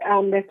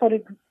they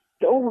started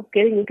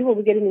people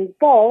were getting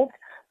involved,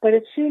 but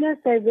as soon as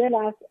they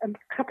realized a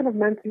couple of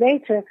months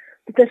later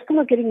that they're still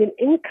not getting an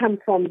income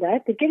from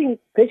that, they're getting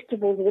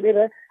vegetables or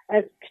whatever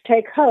to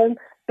take home,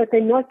 but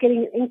they're not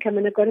getting an income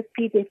and they've got to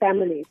feed their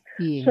families.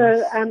 Yes.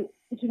 So,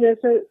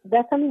 so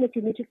that's something that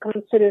you need to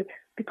consider,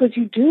 because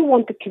you do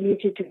want the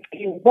community to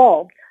be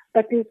involved,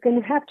 but there's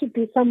going to have to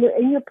be somewhere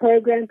in your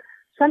program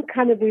some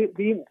kind of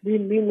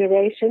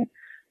remuneration,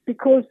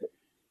 because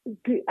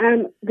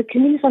the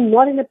communities are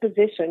not in a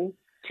position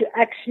to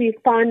actually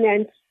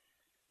finance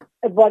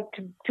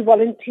to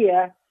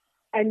volunteer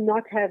and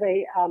not have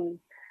an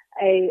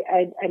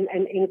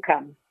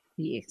income.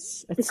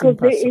 Yes, because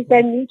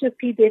they need to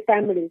feed their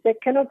families. They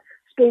cannot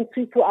spend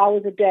 3-4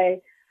 hours a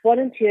day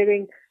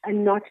volunteering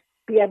and not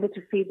be able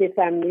to feed their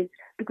families,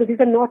 because these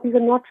are not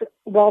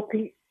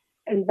wealthy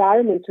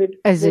environments with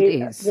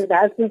the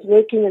husband's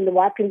working and the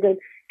wife can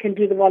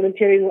do the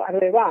volunteering the other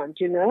way around.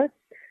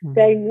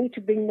 They need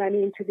to bring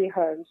money into their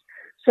homes.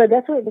 So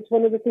that's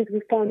one of the things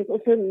we found is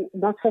also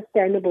not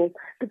sustainable,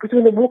 because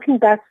when the walking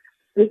bus,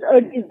 there's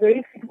only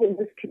very few people in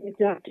this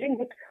community are doing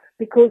it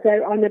because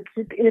they're in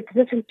a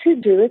position to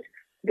do it.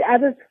 The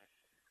others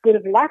would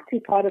have liked to be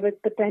part of it,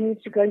 but they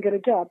need to go and get a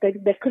job.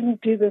 They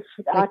couldn't do this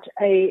without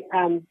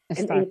an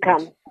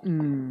income.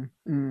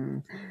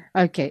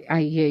 Okay,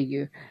 I hear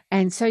you.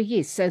 And so,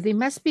 yes, so there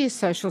must be a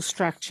social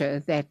structure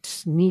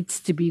that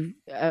needs to be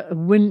a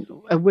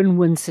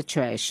win-win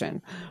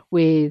situation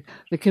where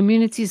the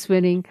community is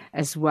winning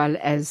as well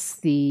as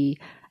the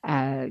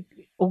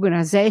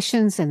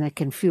organizations, and they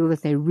can feel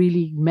that they're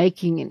really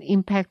making an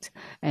impact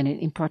and an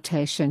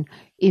impartation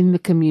in the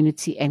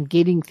community and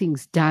getting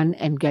things done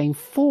and going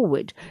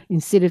forward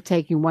instead of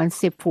taking one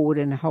step forward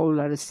and a whole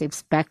lot of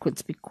steps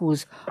backwards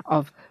because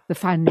of the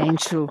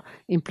financial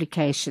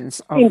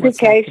implications of because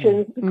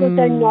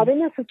they're not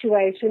in a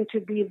situation to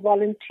be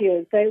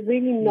volunteers. They're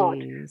really not.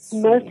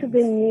 Most of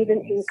them need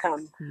an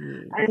income.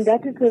 And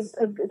that is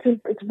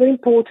it's very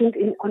important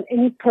on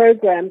any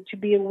program to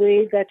be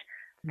aware that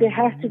there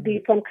has to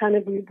be some kind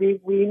of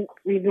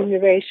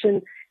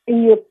remuneration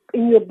in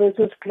your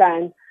business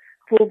plan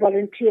for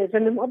volunteers,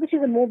 and then obviously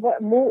the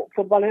more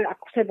for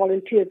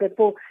volunteers, but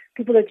for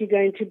people that you're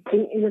going to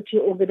bring into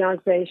your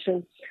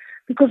organization.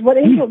 Because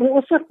we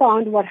also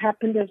found what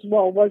happened as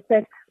well was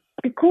that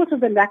because of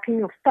the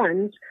lacking of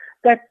funds,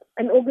 that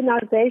an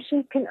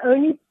organization can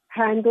only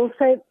handle,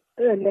 say,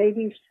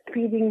 ladies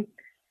feeding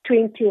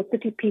 20 or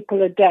 30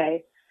 people a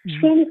day. She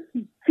can only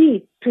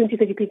feed 20,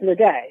 30 people a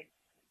day.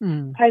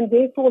 And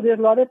therefore, there are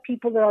a lot of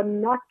people that are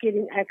not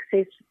getting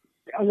access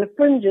on the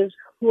fringes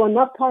who are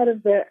not part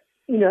of the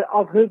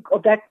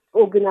of that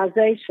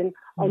organization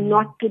are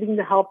not getting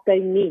the help they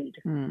need.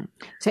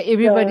 So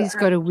everybody's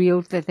got a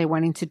wheel that they're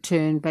wanting to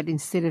turn, but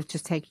instead of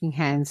just taking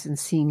hands and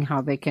seeing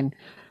how they can,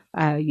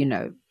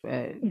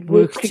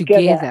 work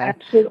together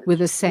with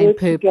the same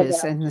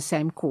purpose and the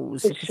same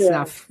cause. If it's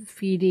now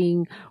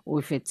feeding, or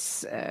if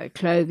it's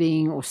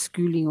clothing, or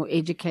schooling, or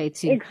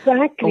educating,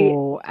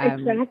 or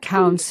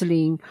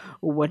counseling,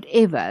 or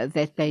whatever,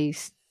 that they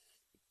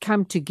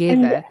come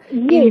together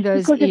in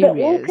those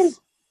areas.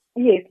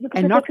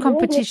 And not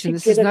competition.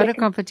 This is not a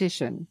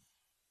competition.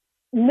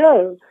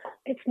 No,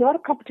 it's not a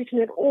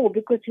competition at all,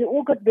 because you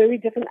all got very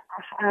different,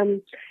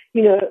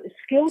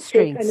 skill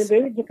sets and a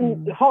very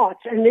different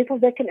hearts, and therefore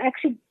they can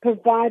actually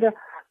provide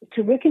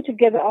to working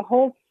together a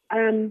whole,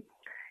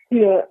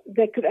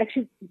 they could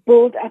actually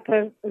build up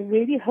a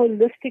really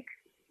holistic,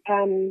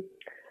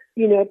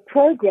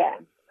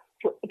 program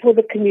for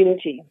the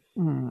community.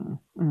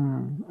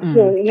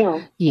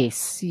 So,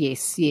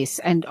 Yes.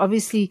 And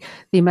obviously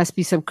there must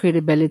be some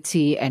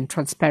credibility and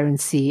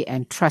transparency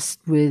and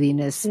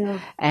trustworthiness,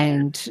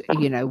 and,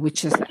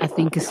 which is, I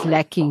think, is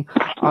lacking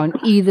on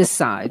either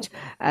side,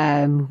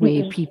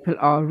 where people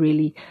are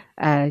really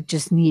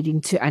just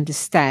needing to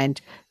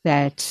understand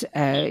that,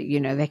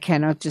 they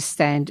cannot just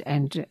stand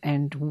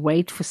and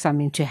wait for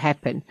something to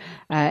happen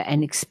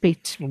and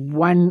expect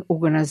one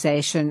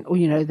organization, or,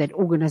 that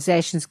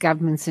organizations,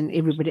 governments, and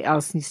everybody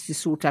else needs to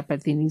sort out,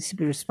 but there needs to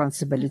be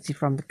responsibility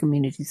from the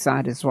community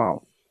side as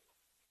well.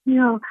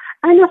 Yeah.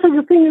 And also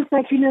the thing is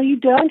that, you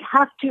don't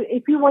have to,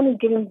 if you want to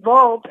get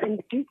involved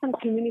and do some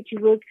community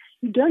work,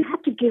 you don't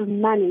have to give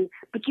money,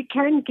 but you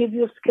can give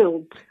your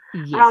skills.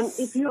 Yes.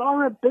 If you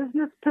are a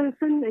business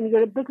person and you've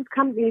got a business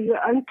company,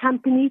 your own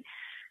company,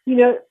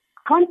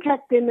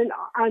 contact them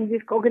and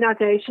these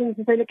organizations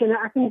and say, look,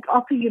 I can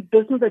offer you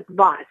business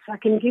advice. I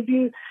can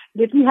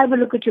let me have a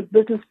look at your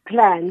business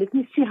plan. Let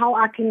me see how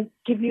I can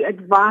give you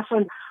advice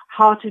on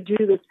how to do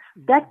this.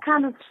 That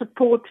kind of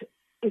support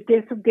is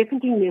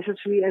definitely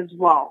necessary as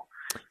well.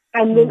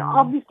 And then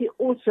obviously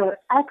also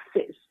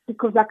access,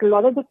 because like a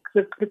lot of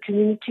the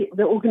community,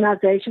 the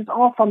organizations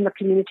are from the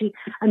community,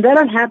 and they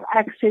don't have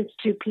access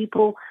to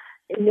people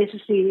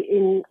necessarily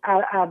in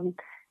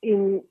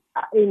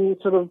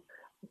sort of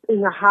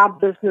in a hard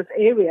business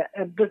area,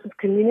 a business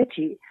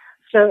community.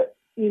 So,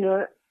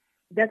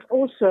 that's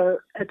also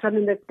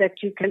something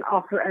that you can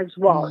offer as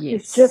well.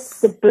 Yes. It's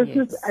just the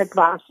business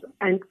advice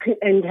and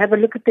have a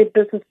look at their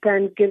business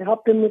plan,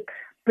 help them with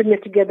putting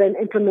it together and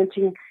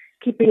implementing,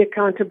 keeping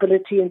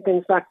accountability and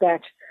things like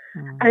that.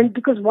 And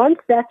because once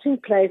that's in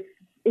place,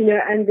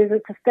 and there's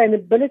a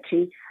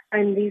sustainability,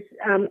 and these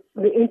the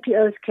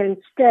NPOs can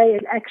stay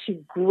and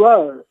actually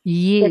grow.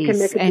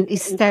 Yes, and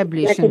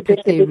establish and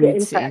put their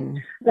roots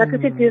in. Like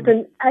I said, there's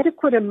an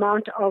adequate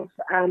amount of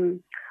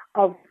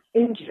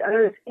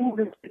NGOs in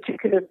this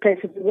particular place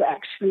that we were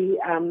actually,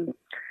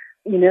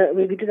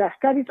 when we did our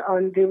studies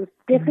on, there was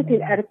definitely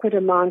an adequate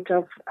amount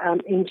of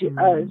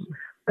NGOs,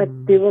 but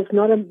there's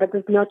not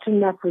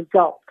enough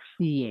results.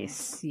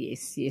 Yes.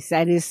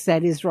 That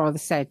is rather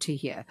sad to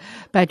hear.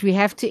 But we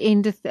have to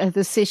end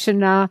the session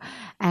now.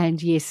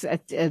 And yes,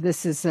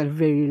 this is a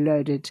very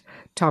loaded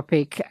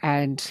topic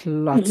and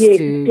lots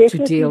to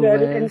deal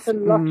with. And it's a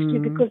lot to,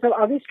 because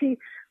obviously,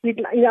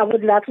 I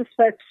would love to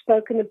have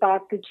spoken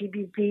about the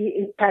GBV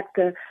impact,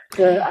 the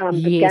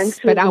yes,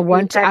 but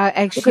I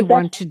actually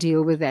want to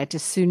deal with that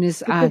as soon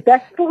as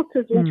that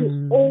filters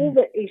into all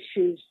the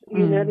issues.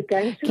 The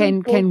gangster.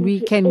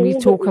 Can we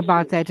talk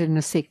about that in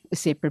a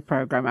separate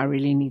program?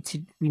 We need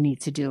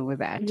to deal with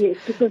that. Yes,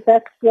 because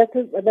that's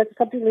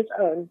something of its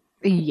own.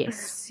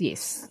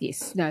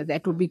 Yes. No,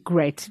 that would be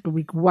great. It would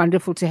be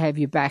wonderful to have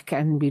you back,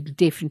 and we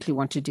definitely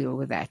want to deal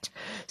with that.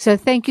 So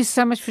thank you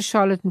so much for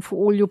Charlotte and for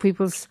all your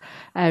people's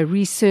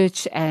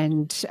research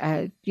and,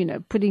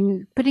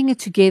 putting it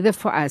together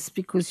for us,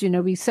 because,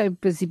 we're so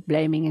busy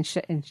blaming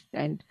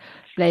and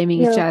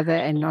blaming each other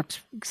and not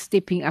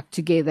stepping up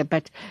together.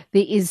 But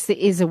there is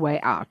a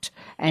way out,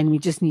 and we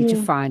just need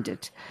to find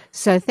it.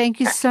 So thank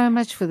you so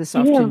much for this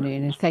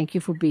afternoon, and thank you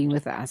for being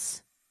with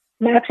us.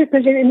 My absolute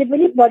pleasure. And if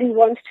anybody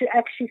wants to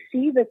actually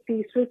see the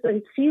thesis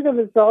and see the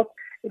results,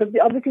 it'll be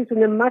obviously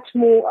in a much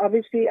more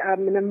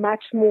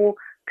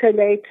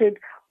collated,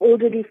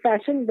 orderly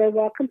fashion. They're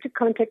welcome to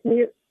contact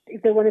me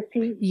if they want to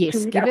see.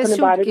 Yes,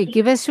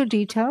 give us your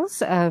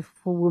details for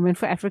Women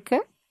for Africa.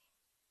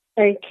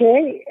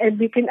 Okay, and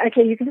you can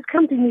just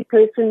come to me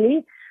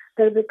personally,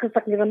 because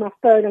I can get on my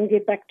phone and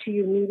get back to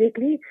you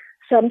immediately.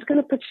 So I'm just going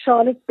to put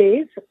Charlotte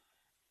Bez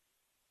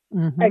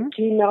at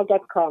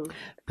gmail.com.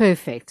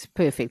 Perfect.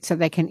 So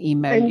they can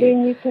email and you.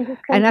 Then you can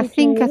just come and I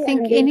think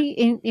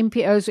any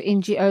MPOs or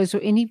NGOs or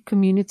any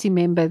community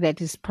member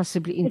that is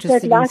possibly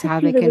interested in how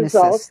they can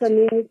assist. I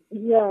mean,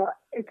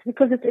 it's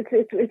because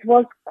it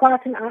was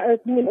quite an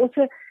eye-opening, and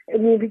also,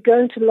 we go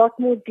into a lot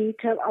more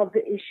detail of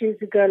the issues.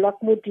 We go a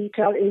lot more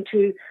detail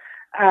into,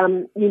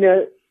 how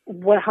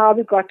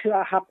we got to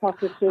our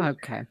hypothesis.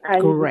 Okay,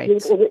 and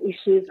great. All the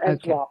issues as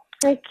well.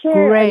 Okay.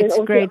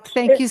 Great.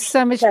 Thank you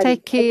so much.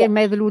 Take care. And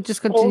may the Lord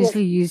just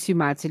continuously use you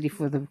mightily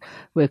for the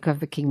work of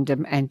the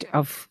kingdom and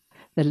of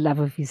the love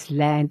of his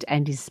land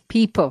and his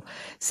people.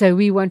 So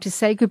we want to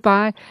say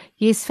goodbye.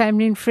 Yes,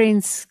 family and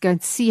friends, go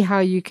and see how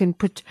you can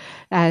put,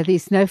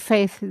 there's no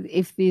faith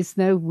if there's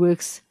no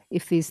works,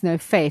 if there's no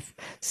faith.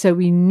 So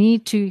we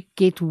need to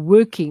get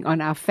working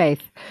on our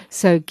faith.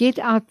 So get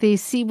out there,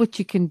 see what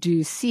you can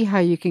do, see how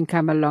you can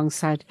come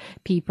alongside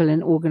people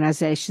and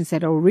organizations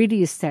that are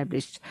already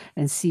established,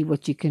 and see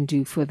what you can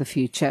do for the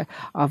future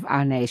of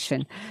our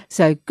nation.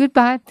 So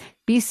goodbye,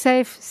 be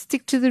safe,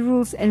 stick to the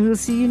rules, and we'll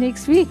see you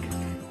next week.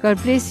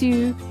 God bless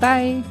you.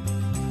 Bye.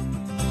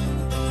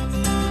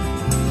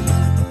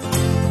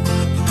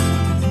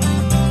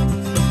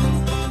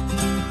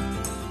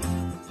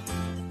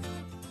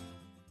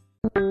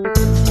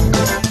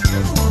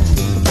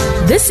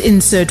 This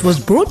insert was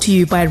brought to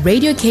you by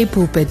Radio K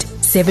Pulpit,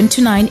 7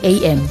 to 9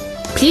 a.m.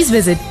 Please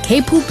visit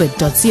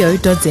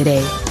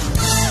kpulpit.co.za.